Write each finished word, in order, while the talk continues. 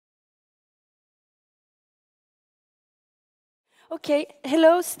Okay,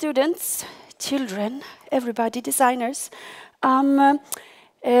 hello students, children, everybody, designers. My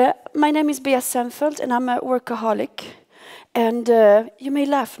name is Bea Szenfeld and I'm a workaholic. And you may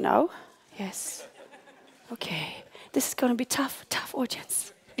laugh now. Yes. Okay, this is going to be tough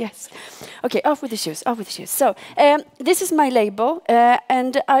audience. Yes. Okay, off with the shoes, off with the shoes. So, this is my label,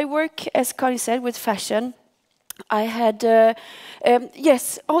 and I work, as Karin said, with fashion. I had,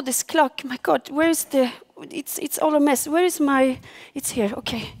 yes, oh, this clock, my God, where is the, it's all a mess. Where is my, it's here,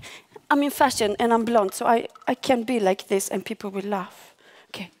 okay. I'm in fashion and I'm blonde, so I can be like this and people will laugh.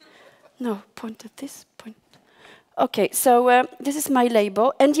 Okay, no, point at this, point. Okay, so this is my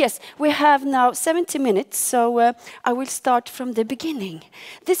label. And yes, we have now 70 minutes, so I will start from the beginning.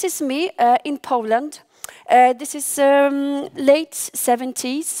 This is me in Poland. This is late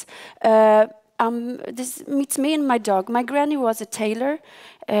 70s. This meets me and my dog. My granny was a tailor,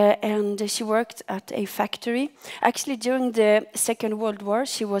 and she worked at a factory. Actually, during the Second World War,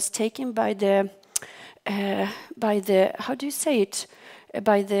 she was taken by the how do you say it?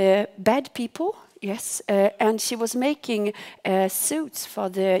 By the bad people. Yes, and she was making suits for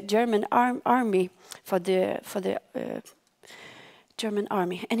the German army, for the German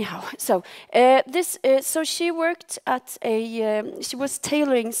army. Anyhow, so so she worked at a she was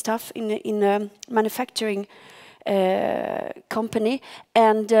tailoring stuff in a manufacturing company,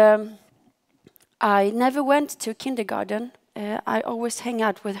 and I never went to kindergarten. I always hang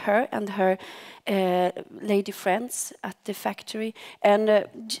out with her and her lady friends at the factory. And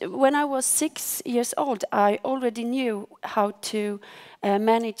when I was 6 years old, I already knew how to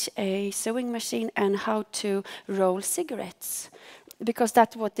manage a sewing machine and how to roll cigarettes, because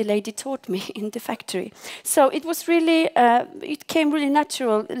that's what the lady taught me in the factory. So it was really, it came really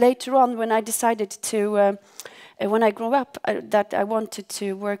natural later on when I decided to, when I grew up, that I wanted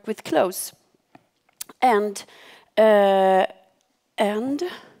to work with clothes. And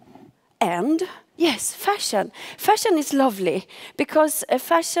yes, fashion. Fashion is lovely because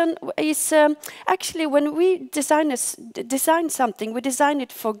fashion is actually, when we design something, we design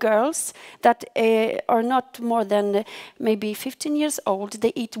it for girls that are not more than maybe 15 years old.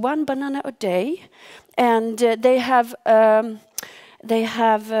 They eat 1 banana a day, and they have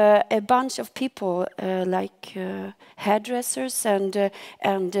a bunch of people like hairdressers and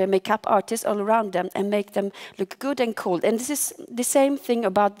makeup artists all around them and make them look good and cool. And this is the same thing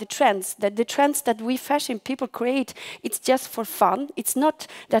about the trends. That the trends that we fashion people create, it's just for fun. It's not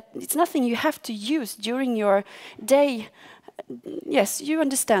that, it's nothing you have to use during your day. Yes, you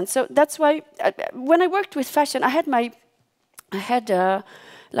understand. So that's why when I worked with fashion, I had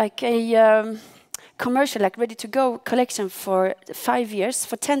like a commercial, like ready-to-go collection for 5 years.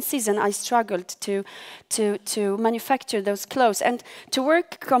 For 10 seasons, I struggled to manufacture those clothes. And to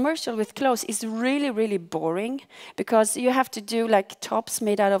work commercial with clothes is really, really boring, because you have to do like tops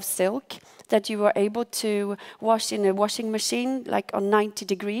made out of silk that you are able to wash in a washing machine, like on 90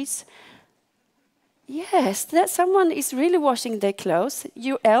 degrees. Yes, that someone is really washing their clothes.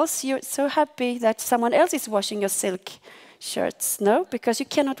 You're so happy that someone else is washing your silk shirts, no? Because you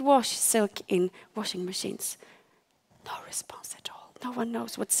cannot wash silk in washing machines. No response at all. No one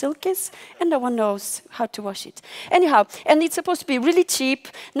knows what silk is, and no one knows how to wash it. Anyhow, and it's supposed to be really cheap,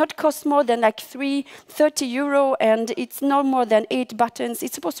 not cost more than like 30 euro, and it's no more than 8 buttons.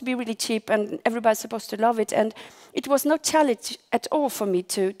 It's supposed to be really cheap, and everybody's supposed to love it. And it was no challenge at all for me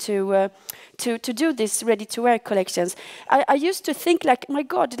to do this ready-to-wear collections. I used to think, like, my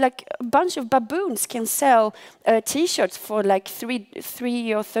God, like a bunch of baboons can sell T-shirts for like 3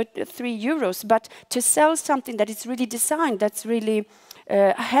 euros, but to sell something that is really designed, that's really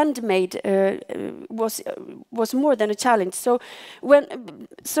handmade, was more than a challenge. So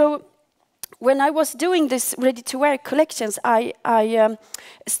when I was doing this ready-to-wear collections, I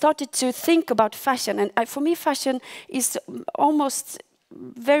started to think about fashion, and for me, fashion is almost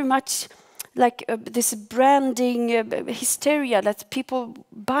very much like this branding hysteria, that people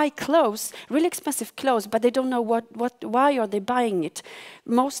buy clothes, really expensive clothes, but they don't know why are they buying it.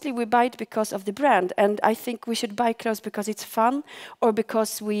 Mostly we buy it because of the brand, and I think we should buy clothes because it's fun, or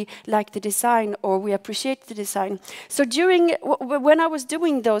because we like the design, or we appreciate the design. So when I was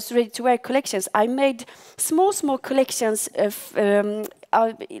doing those ready-to-wear collections, I made small collections of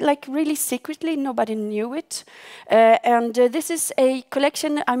like really secretly, nobody knew it. And this is a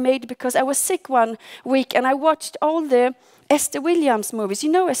collection I made because I was sick one week and I watched all the Esther Williams movies.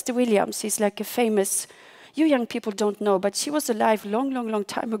 You know Esther Williams is like a famous, you young people don't know, but she was alive long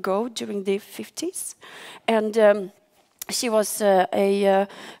time ago during the 50s. And she was what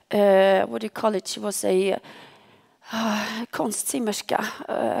do you call it? She was a konstsimmerska.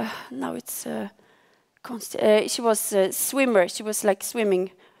 Now it's She was a swimmer. She was like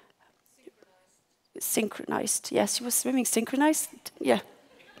swimming. Synchronized. Yes, she was swimming synchronized. Yeah.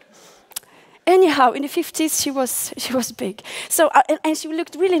 Anyhow, in the 50s, she was big. So and she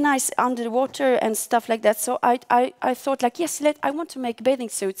looked really nice under the water and stuff like that. So I thought like, yes, I want to make bathing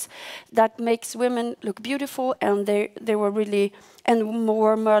suits that makes women look beautiful, and they were really and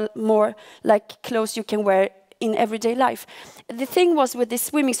more like clothes you can wear in everyday life. The thing was with this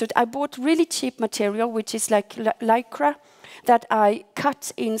swimming suit, I bought really cheap material, which is like lycra, that I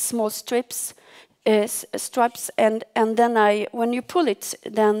cut in small strips, and then when you pull it,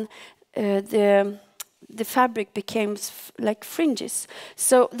 then the fabric became like fringes.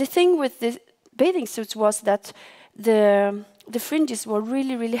 So the thing with the bathing suits was that the fringes were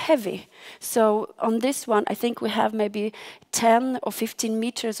really, really heavy. So on this one, I think we have maybe 10 or 15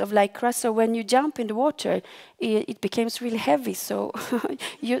 meters of lycra. So when you jump in the water, it becomes really heavy. So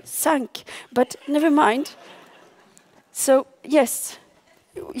you sank. But never mind. So yes,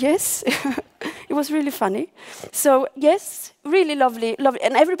 it was really funny. So yes, really lovely,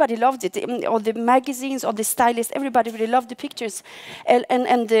 and everybody loved it. All the magazines, all the stylists, everybody really loved the pictures, and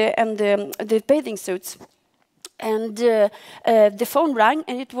the bathing suits. And the phone rang,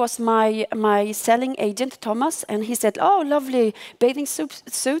 and it was my selling agent, Thomas, and he said, "Oh, lovely bathing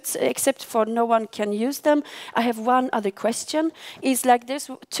suits, except for no one can use them. I have one other question. It's like there's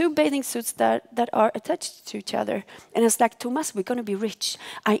 2 bathing suits that are attached to each other." And it's like, "Thomas, we're going to be rich.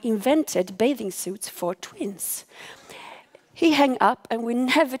 I invented bathing suits for twins." He hung up, and we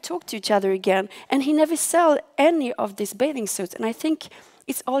never talked to each other again, and he never sold any of these bathing suits. And I think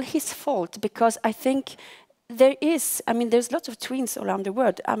it's all his fault, because I think there's lots of twins around the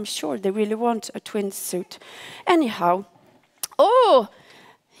world. I'm sure they really want a twin suit. Anyhow, oh,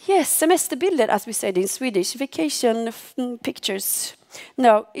 yes, semesterbilder, as we said in Swedish, vacation pictures.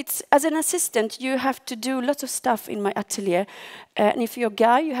 No, it's as an assistant, you have to do lots of stuff in my atelier. And if you're a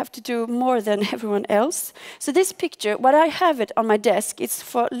guy, you have to do more than everyone else. So this picture, what I have it on my desk, it's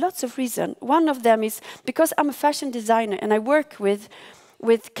for lots of reasons. One of them is because I'm a fashion designer and I work with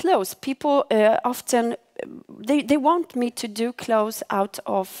clothes. People often they want me to do clothes out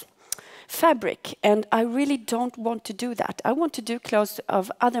of fabric, and I really don't want to do that. I want to do clothes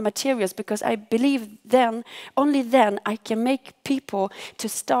of other materials, because I believe only then I can make people to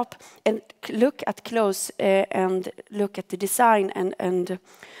stop and look at clothes and look at the design and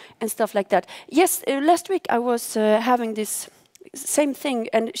stuff like that. Yes, last week I was having this same thing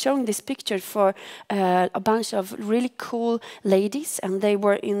and showing this picture for a bunch of really cool ladies, and they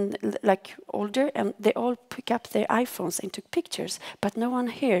were like older, and they all pick up their iPhones and took pictures, but no one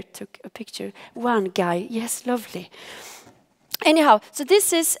here took a picture. One guy, yes, lovely. Anyhow, so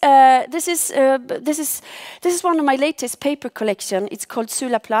this is one of my latest paper collection. It's called Sur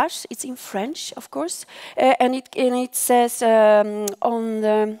la plage. It's in French, of course, and it says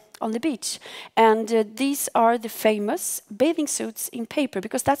on the beach. And these are the famous bathing suits in paper,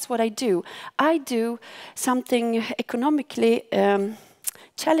 because that's what I do. I do something economically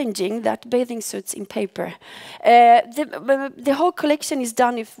challenging, that bathing suits in paper. The whole collection is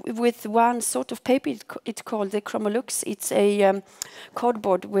done with one sort of paper. It's called the Chromolux. It's a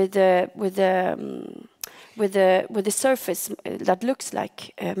cardboard with a surface that looks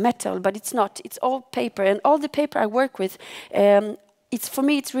like metal, but it's not. It's all paper, and all the paper I work with. For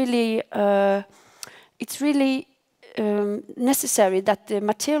me, it's really necessary that the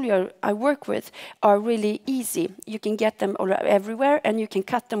material I work with are really easy. You can get them everywhere, and you can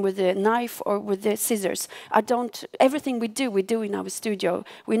cut them with a knife or with the scissors. Everything we do in our studio.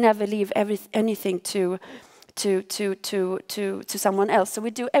 We never leave anything to someone else. So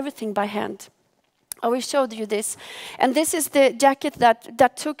we do everything by hand. I will show you this. And this is the jacket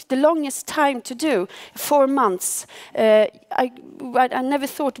that took the longest time to do, 4 months. I never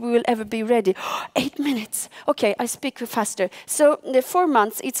thought we will ever be ready. 8 minutes. Okay, I speak faster. So the 4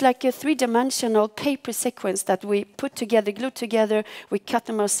 months, it's like a 3-dimensional paper sequence that we put together, glued together, we cut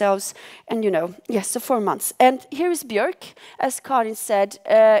them ourselves, and yes, so 4 months. And here is Björk, as Karin said.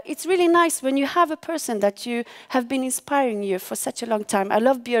 It's really nice when you have a person that you have been inspiring you for such a long time. I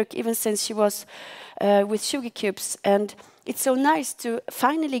love Björk even since she was with Sugar Cubes, and it's so nice to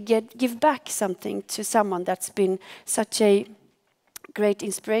finally give back something to someone that's been such a great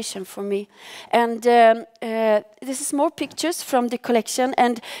inspiration for me. And this is more pictures from the collection,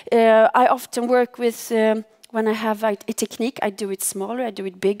 and I often work with when I have a technique, I do it smaller, I do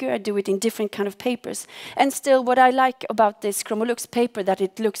it bigger, I do it in different kind of papers. And still, what I like about this Chromolux paper, that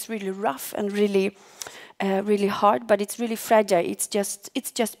it looks really rough and really really hard, but it's really fragile. It's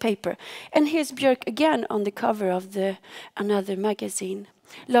just paper. And here's Björk again on the cover of another magazine.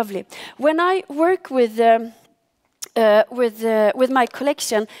 Lovely. When I work with my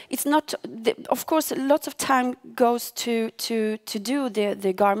collection, it's not. Of course, lots of time goes to do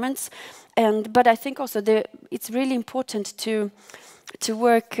the garments, but I think also it's really important to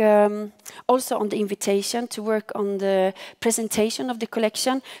work also on the invitation, to work on the presentation of the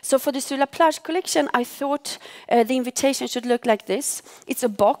collection. So for the Sur la Plage collection, I thought the invitation should look like this. It's a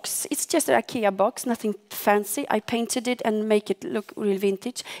box. It's just an IKEA box, nothing fancy. I painted it and make it look real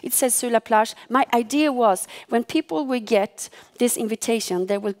vintage. It says Sur la Plage. My idea was when people will get this invitation,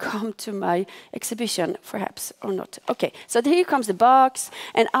 they will come to my exhibition, perhaps, or not. Okay, so here comes the box,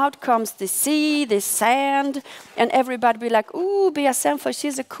 and out comes the sea, the sand, and everybody will be like, ooh, Bea Szenfeld,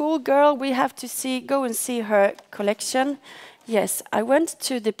 she's a cool girl. We have to go and see her collection. Yes, I went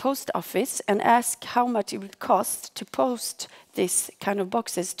to the post office and asked how much it would cost to post this kind of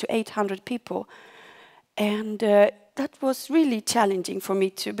boxes to 800 people. And that was really challenging for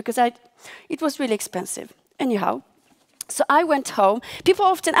me too, because it was really expensive. Anyhow, so I went home. People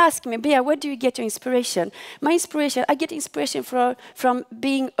often ask me, Bea, where do you get your inspiration? My inspiration, I get inspiration from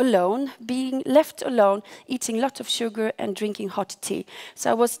being alone, being left alone, eating a lot of sugar and drinking hot tea.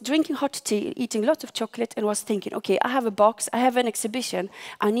 So I was drinking hot tea, eating a lot of chocolate, and was thinking, okay, I have a box, I have an exhibition,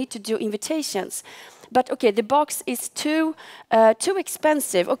 I need to do invitations. But okay, the box is too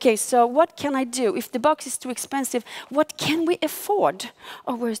expensive. Okay, so what can I do? If the box is too expensive, what can we afford?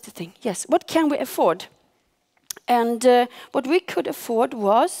 Oh, where's the thing? Yes, what can we afford? And what we could afford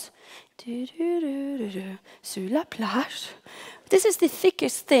was Sur la Plage. This is the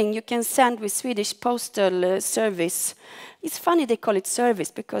thickest thing you can send with Swedish postal service. It's funny they call it service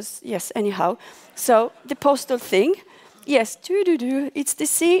because, yes, anyhow. So the postal thing, yes, it's the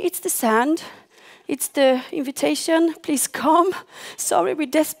sea, it's the sand, it's the invitation, please come. Sorry, we're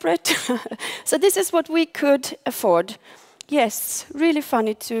desperate. So this is what we could afford. Yes, really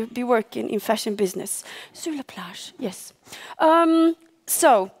funny to be working in fashion business. Sur la Plage, yes.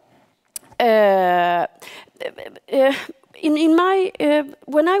 In my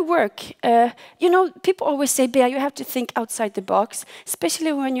when I work, you know, people always say, Bea, you have to think outside the box,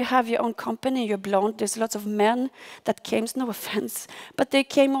 especially when you have your own company, you're blonde. There's lots of men that came, no offense, but they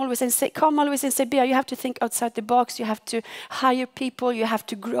come always and say, Bea, you have to think outside the box. You have to hire people. You have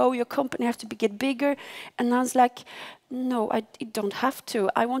to grow your company. You have to get bigger. And I was like, no, I don't have to.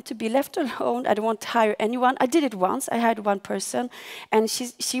 I want to be left alone. I don't want to hire anyone. I did it once. I hired one person, and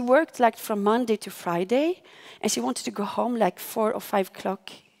she worked like from Monday to Friday, and she wanted to go home like 4 or 5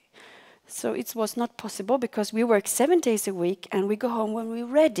 o'clock. So it was not possible because we work 7 days a week, and we go home when we're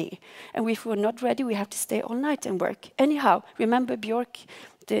ready. And if we're not ready, we have to stay all night and work. Anyhow, remember Björk?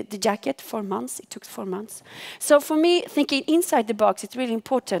 The jacket, 4 months. It took 4 months. So for me, thinking inside the box, it's really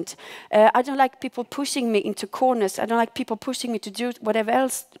important. I don't like people pushing me into corners. I don't like people pushing me to do what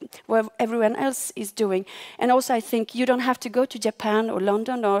everyone else is doing. And also, I think you don't have to go to Japan or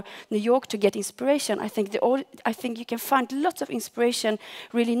London or New York to get inspiration. I think you can find lots of inspiration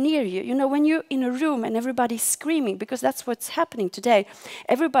really near you. You know, when you're in a room and everybody's screaming, because that's what's happening today.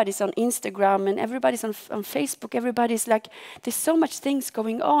 Everybody's on Instagram and everybody's on Facebook. Everybody's like, there's so much things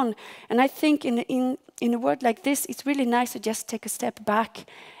going on, and I think in a world like this, it's really nice to just take a step back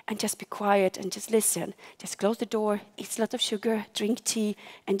and just be quiet and just listen. Just close the door, eat a lot of sugar, drink tea,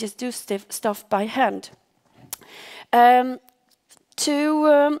 and just do stuff by hand. I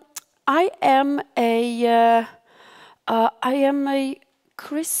am a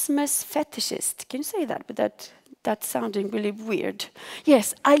Christmas fetishist. Can you say that? But that's sounding really weird.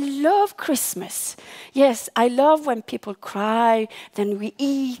 Yes, I love Christmas. Yes, I love when people cry, then we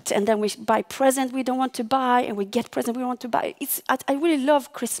eat, and then we buy presents we don't want to buy, and we get presents we want to buy. I really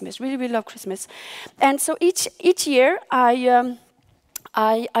love Christmas, really, really love Christmas. And so each year I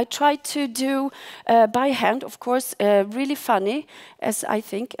try to do by hand, of course, really funny, as I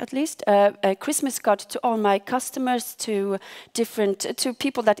think at least, a Christmas card to all my customers, to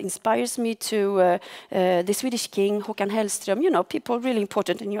people that inspires me, to the Swedish King, Håkan Hellström, you know, people really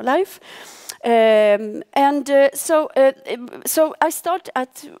important in your life. So I start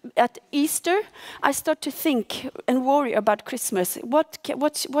at Easter. I start to think and worry about Christmas.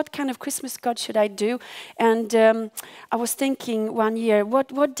 What kind of Christmas card should I do? And I was thinking one year,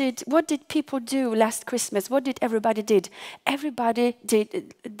 what did people do last Christmas? What did everybody did? Everybody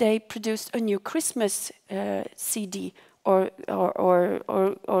did. They produced a new Christmas CD or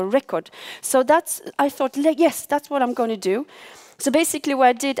record. So I thought, yes, that's what I'm going to do. So basically what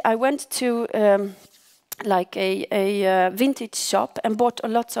I did, I went to like a vintage shop and bought a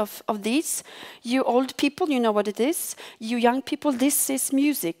lot of these. You old people, you know what it is. You young people, this is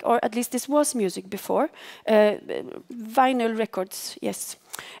music, or at least this was music before. Vinyl records, yes.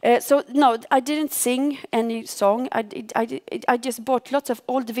 So no, I didn't sing any song. I just bought lots of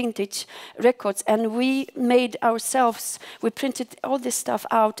old vintage records, and we made ourselves. We printed all this stuff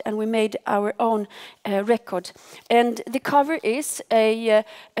out, and we made our own record. And the cover is a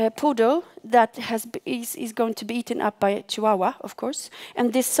poodle that is going to be eaten up by a chihuahua, of course.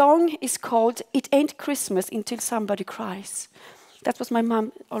 And this song is called "It Ain't Christmas Until Somebody Cries." That's what my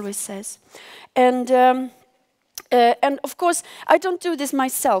mom always says. And of course, I don't do this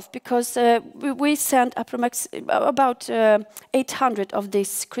myself, because we sent about 800 of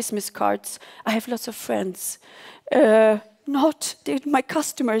these Christmas cards. I have lots of friends. Not my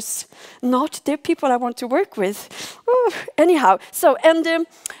customers, not the people I want to work with. Ooh, anyhow, so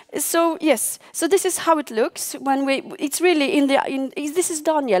yes, so this is how it looks when we. It's really this is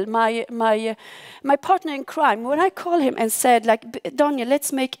Daniel, my partner in crime. When I call him and said, like, Daniel,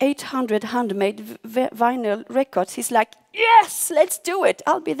 let's make 800 handmade vinyl records, he's like, yes, let's do it.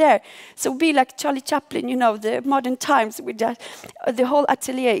 I'll be there. So be like Charlie Chaplin, you know, the modern times with that. The whole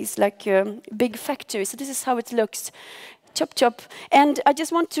atelier is like a big factory. So this is how it looks. Chop, chop. And I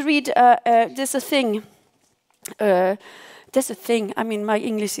just want to read, there's a thing. I mean, my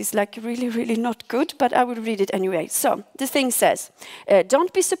English is like really, really not good, but I will read it anyway. So the thing says,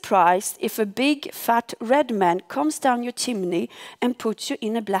 don't be surprised if a big, fat, red man comes down your chimney and puts you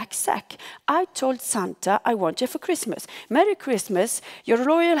in a black sack. I told Santa I want you for Christmas. Merry Christmas, Your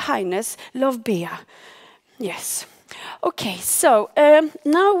Royal Highness, love, Bea. Yes. Okay, so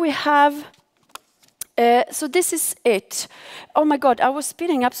now we have... so this is it. Oh my God, I was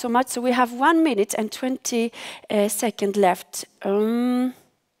speeding up so much. So we have 1 minute and 20 seconds left.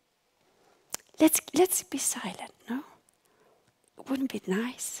 Let's be silent, no? Wouldn't it be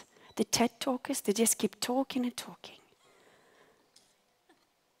nice? The TED talkers, they just keep talking and talking.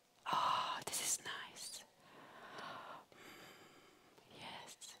 Oh, this is nice.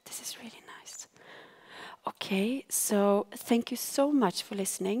 Yes, this is really nice. Okay, so thank you so much for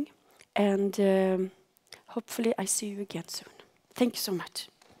listening. And hopefully I see you again soon. Thank you so much.